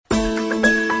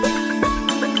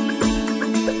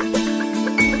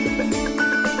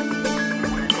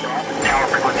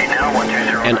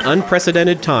an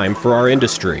unprecedented time for our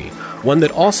industry, one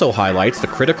that also highlights the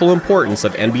critical importance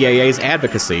of NBAA's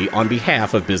advocacy on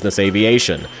behalf of business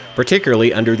aviation,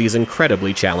 particularly under these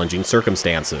incredibly challenging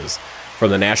circumstances.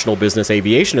 From the National Business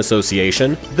Aviation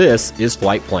Association, this is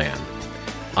Flight Plan.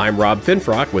 I'm Rob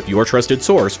Finfrock with your trusted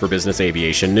source for business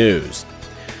aviation news.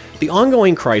 The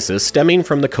ongoing crisis stemming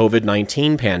from the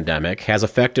COVID-19 pandemic has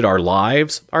affected our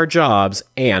lives, our jobs,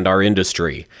 and our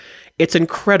industry. It's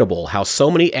incredible how so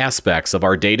many aspects of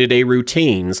our day-to-day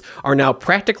routines are now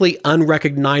practically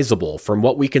unrecognizable from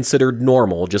what we considered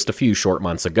normal just a few short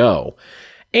months ago.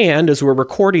 And as we're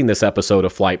recording this episode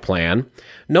of Flight Plan,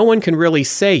 no one can really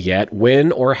say yet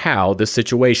when or how this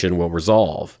situation will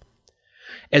resolve.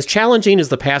 As challenging as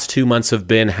the past 2 months have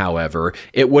been, however,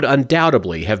 it would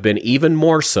undoubtedly have been even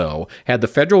more so had the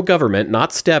federal government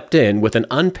not stepped in with an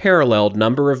unparalleled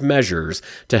number of measures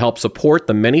to help support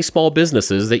the many small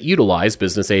businesses that utilize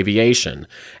business aviation,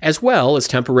 as well as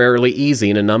temporarily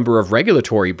easing a number of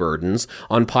regulatory burdens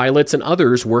on pilots and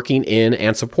others working in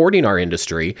and supporting our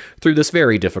industry through this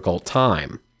very difficult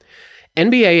time.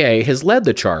 NBAA has led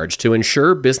the charge to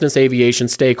ensure business aviation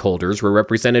stakeholders were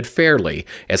represented fairly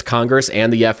as Congress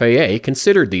and the FAA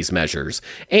considered these measures,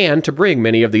 and to bring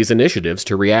many of these initiatives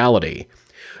to reality.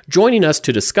 Joining us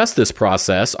to discuss this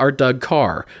process are Doug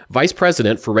Carr, Vice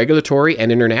President for Regulatory and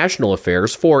International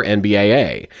Affairs for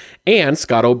NBAA, and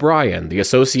Scott O'Brien, the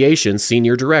Association's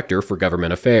Senior Director for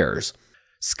Government Affairs.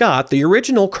 Scott, the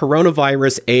original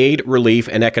Coronavirus Aid, Relief,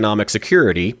 and Economic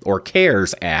Security, or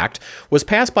CARES Act, was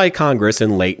passed by Congress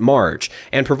in late March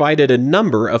and provided a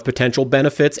number of potential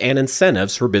benefits and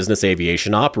incentives for business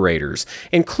aviation operators,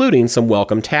 including some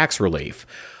welcome tax relief.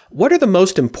 What are the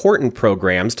most important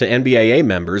programs to NBAA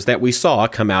members that we saw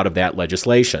come out of that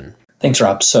legislation? Thanks,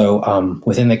 Rob. So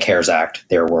within the CARES Act,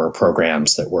 there were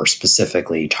programs that were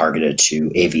specifically targeted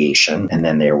to aviation, and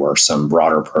then there were some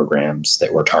broader programs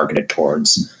that were targeted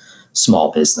towards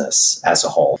small business as a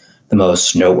whole. The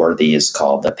most noteworthy is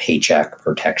called the Paycheck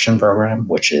Protection Program,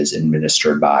 which is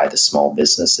administered by the Small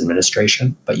Business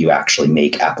Administration, but you actually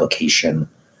make application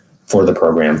for the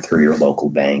program through your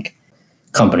local bank.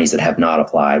 Companies that have not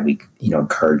applied, we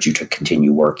encourage you to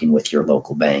continue working with your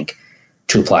local bank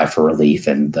to apply for relief,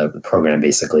 and the program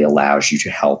basically allows you to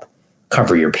help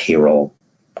cover your payroll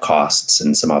costs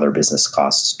and some other business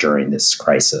costs during this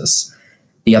crisis.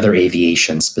 The other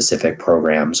aviation-specific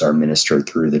programs are administered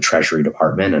through the Treasury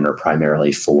Department and are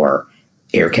primarily for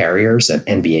air carriers, and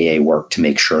NBAA worked to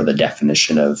make sure the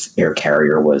definition of air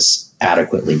carrier was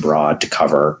adequately broad to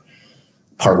cover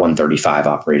Part 135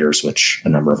 operators, which a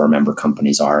number of our member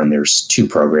companies are. And there's two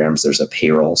programs. There's a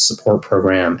payroll support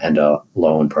program and a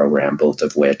loan program, both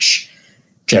of which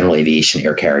general aviation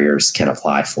air carriers can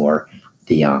apply for.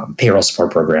 The payroll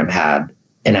support program had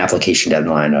an application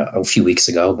deadline a few weeks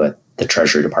ago, but the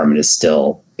Treasury Department is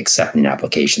still accepting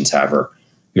applications. However,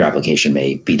 your application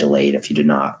may be delayed if you did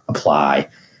not apply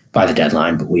by the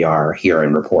deadline, but we are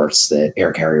hearing reports that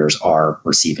air carriers are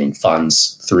receiving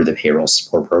funds through the payroll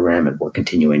support program, and we're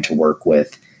continuing to work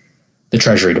with the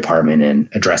Treasury Department in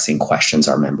addressing questions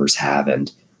our members have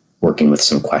and working with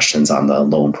some questions on the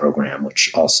loan program, which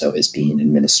also is being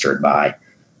administered by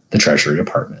the Treasury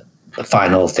Department. The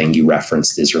final thing you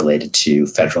referenced is related to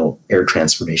federal air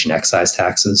transportation excise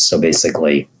taxes. So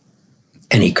basically,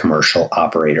 any commercial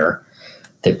operator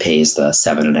that pays the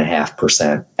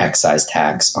 7.5% excise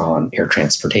tax on air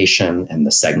transportation and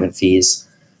the segment fees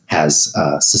has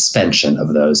a suspension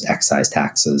of those excise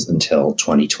taxes until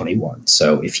 2021.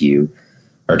 So if you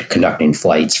are conducting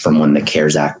flights from when the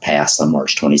CARES Act passed on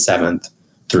March 27th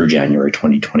through January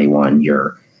 2021,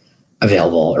 you're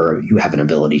available, or you have an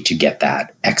ability to get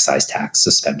that excise tax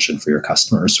suspension for your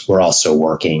customers. We're also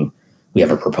we have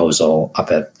a proposal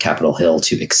up at Capitol Hill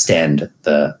to extend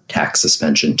the tax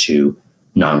suspension to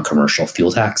non-commercial fuel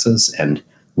taxes, and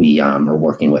we are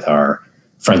working with our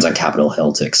friends on Capitol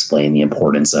Hill to explain the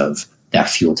importance of that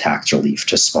fuel tax relief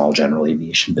to small general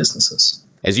aviation businesses.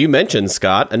 As you mentioned,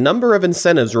 Scott, a number of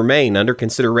incentives remain under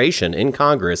consideration in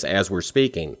Congress as we're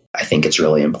speaking. I think it's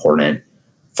really important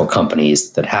for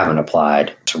companies that haven't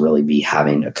applied to really be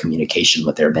having a communication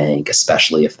with their bank,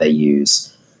 especially if they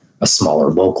use a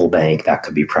smaller local bank. That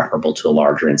could be preferable to a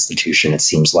larger institution. It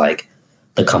seems like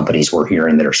the companies we're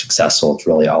hearing that are successful, it's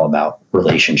really all about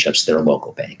relationships to their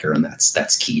local banker. And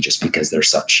that's key, just because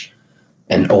there's such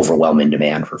an overwhelming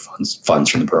demand for funds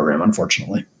from the program,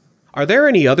 unfortunately. Are there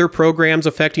any other programs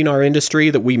affecting our industry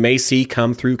that we may see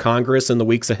come through Congress in the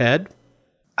weeks ahead?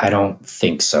 I don't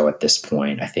think so at this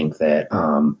point. I think that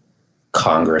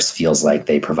Congress feels like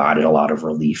they provided a lot of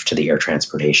relief to the air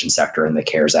transportation sector in the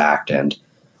CARES Act. And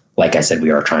like I said,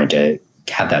 we are trying to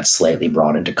had that slightly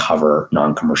broadened to cover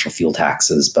non-commercial fuel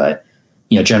taxes. But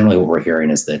generally what we're hearing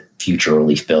is that future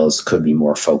relief bills could be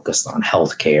more focused on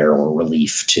healthcare or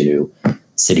relief to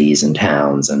cities and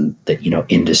towns, and that,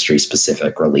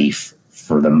 industry-specific relief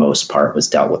for the most part was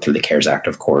dealt with through the CARES Act.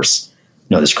 Of course,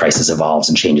 this crisis evolves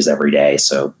and changes every day,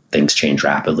 so things change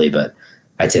rapidly, but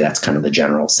I'd say that's kind of the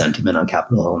general sentiment on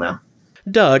Capitol Hill now.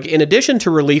 Doug, in addition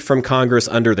to relief from Congress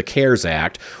under the CARES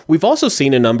Act, we've also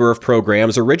seen a number of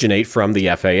programs originate from the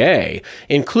FAA,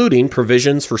 including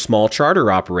provisions for small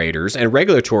charter operators and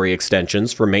regulatory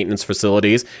extensions for maintenance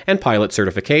facilities and pilot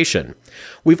certification.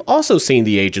 We've also seen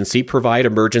the agency provide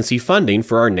emergency funding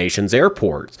for our nation's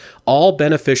airports, all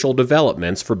beneficial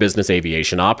developments for business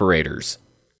aviation operators.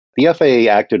 The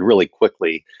FAA acted really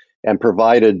quickly and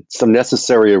provided some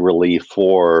necessary relief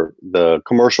for the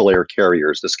commercial air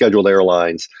carriers, the scheduled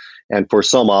airlines, and for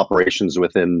some operations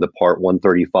within the Part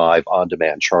 135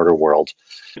 on-demand charter world.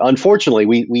 Unfortunately,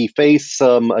 we face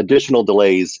some additional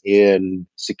delays in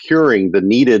securing the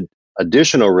needed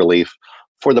additional relief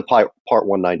for the Part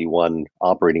 191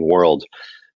 operating world.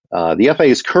 The FAA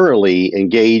is currently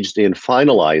engaged in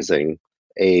finalizing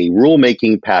a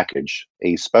rulemaking package,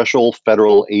 a special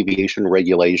federal aviation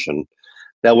regulation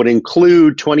that would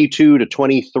include 22 to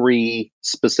 23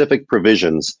 specific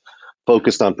provisions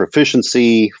focused on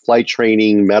proficiency, flight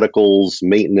training, medicals,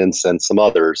 maintenance, and some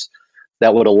others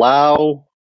that would allow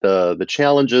the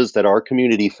challenges that our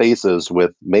community faces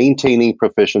with maintaining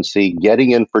proficiency,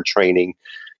 getting in for training,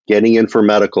 getting in for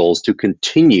medicals to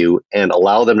continue and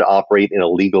allow them to operate in a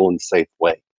legal and safe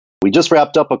way. We just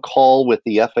wrapped up a call with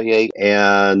the FAA,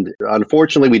 and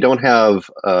unfortunately, we don't have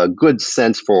a good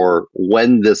sense for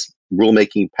when this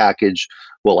rulemaking package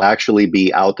will actually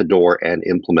be out the door and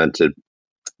implemented.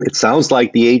 It sounds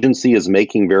like the agency is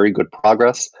making very good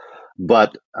progress,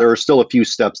 but there are still a few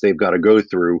steps they've got to go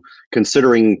through,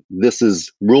 considering this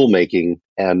is rulemaking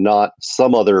and not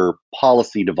some other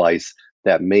policy device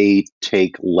that may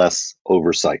take less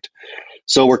oversight.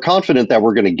 So we're confident that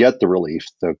we're going to get the relief.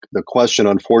 The question,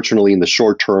 unfortunately, in the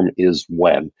short term is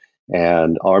when.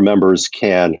 And our members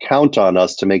can count on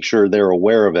us to make sure they're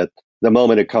aware of it the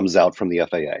moment it comes out from the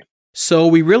FAA. So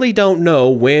we really don't know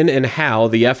when and how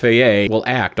the FAA will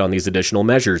act on these additional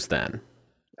measures then.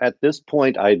 At this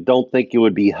point, I don't think it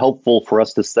would be helpful for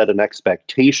us to set an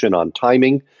expectation on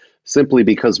timing, simply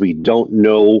because we don't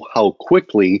know how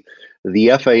quickly the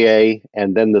FAA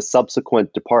and then the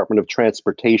subsequent Department of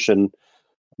Transportation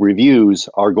reviews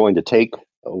are going to take.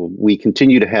 We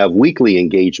continue to have weekly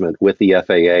engagement with the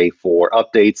FAA for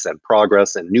updates and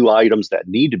progress and new items that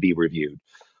need to be reviewed.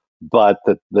 But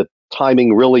the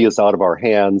timing really is out of our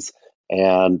hands,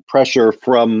 and pressure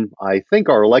from, I think,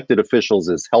 our elected officials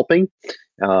is helping.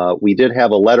 We did have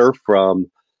a letter from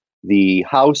the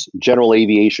House General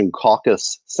Aviation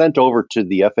Caucus sent over to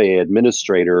the FAA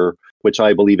administrator, which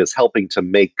I believe is helping to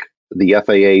make the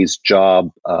FAA's job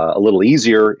a little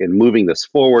easier in moving this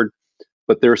forward.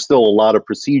 But there's still a lot of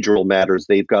procedural matters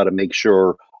they've got to make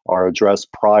sure are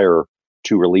addressed prior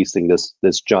to releasing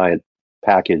this giant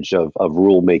package of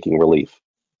rulemaking relief.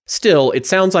 Still, it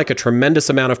sounds like a tremendous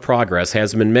amount of progress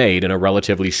has been made in a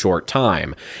relatively short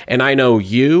time. And I know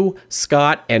you,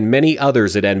 Scott, and many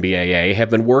others at NBAA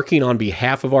have been working on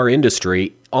behalf of our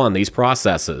industry on these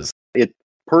processes. It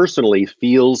personally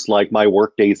feels like my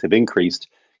work days have increased,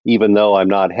 even though I'm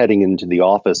not heading into the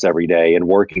office every day and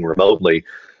working remotely,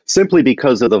 simply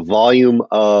because of the volume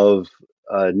of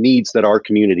needs that our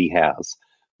community has.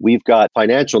 We've got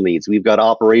financial needs, we've got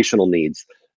operational needs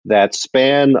that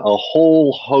span a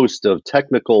whole host of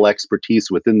technical expertise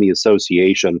within the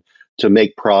association to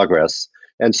make progress.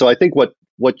 And so I think what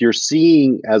you're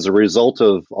seeing as a result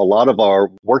of a lot of our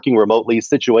working remotely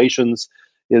situations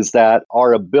is that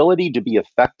our ability to be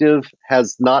effective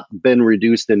has not been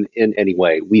reduced in any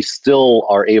way. We still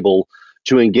are able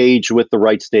to engage with the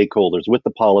right stakeholders, with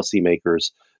the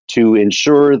policymakers, to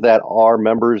ensure that our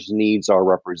members' needs are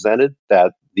represented,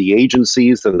 that the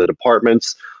agencies and the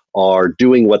departments are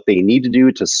doing what they need to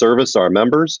do to service our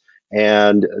members,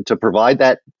 and to provide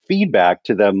that feedback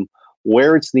to them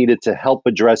where it's needed to help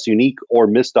address unique or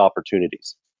missed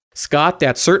opportunities. Scott,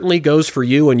 that certainly goes for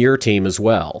you and your team as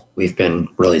well. We've been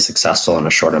really successful in a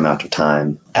short amount of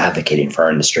time advocating for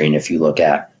our industry. And if you look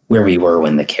at where we were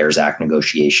when the CARES Act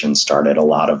negotiations started, a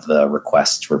lot of the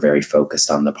requests were very focused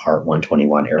on the Part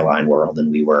 121 airline world. And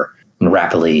we were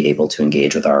rapidly able to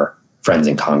engage with our friends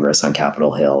in Congress on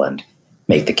Capitol Hill and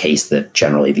make the case that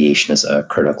general aviation is a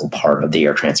critical part of the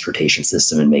air transportation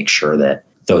system, and make sure that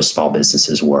those small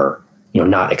businesses were,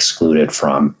 not excluded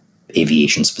from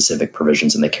aviation specific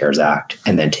provisions in the CARES Act,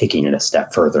 and then taking it a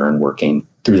step further and working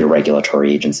through the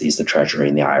regulatory agencies, the Treasury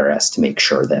and the IRS, to make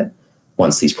sure that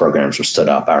once these programs were stood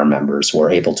up, our members were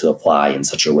able to apply in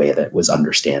such a way that was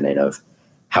understanding of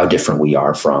how different we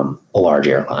are from a large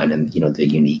airline and, the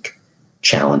unique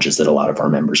challenges that a lot of our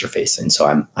members are facing. So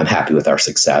I'm happy with our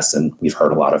success, and we've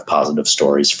heard a lot of positive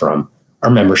stories from our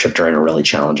membership during a really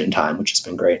challenging time, which has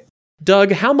been great.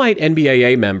 Doug, how might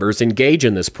NBAA members engage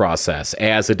in this process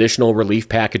as additional relief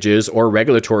packages or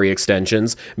regulatory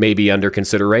extensions may be under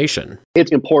consideration?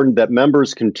 It's important that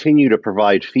members continue to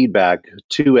provide feedback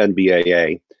to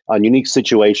NBAA on unique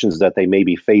situations that they may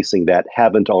be facing that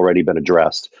haven't already been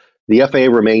addressed. The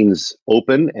FAA remains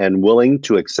open and willing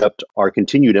to accept our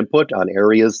continued input on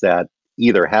areas that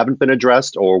either haven't been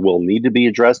addressed or will need to be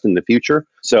addressed in the future.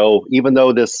 So even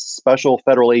though this special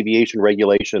federal aviation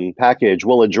regulation package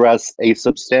will address a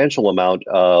substantial amount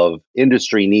of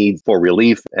industry needs for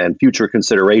relief and future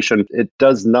consideration, it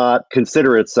does not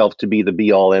consider itself to be the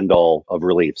be-all, end-all of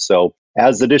relief. So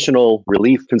as additional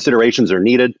relief considerations are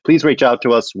needed, please reach out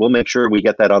to us. We'll make sure we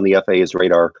get that on the FAA's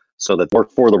radar so that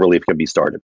work for the relief can be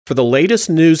started. For the latest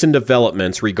news and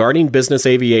developments regarding business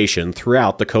aviation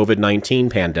throughout the COVID-19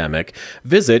 pandemic,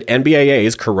 visit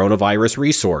NBAA's coronavirus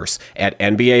resource at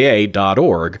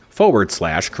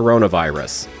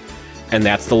nbaa.org/coronavirus. And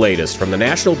that's the latest from the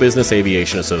National Business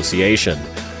Aviation Association.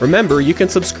 Remember, you can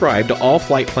subscribe to all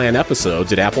Flight Plan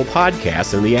episodes at Apple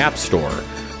Podcasts and the App Store,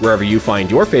 wherever you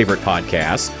find your favorite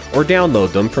podcasts, or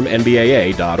download them from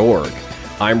nbaa.org.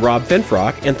 I'm Rob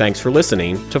Finfrock, and thanks for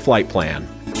listening to Flight Plan.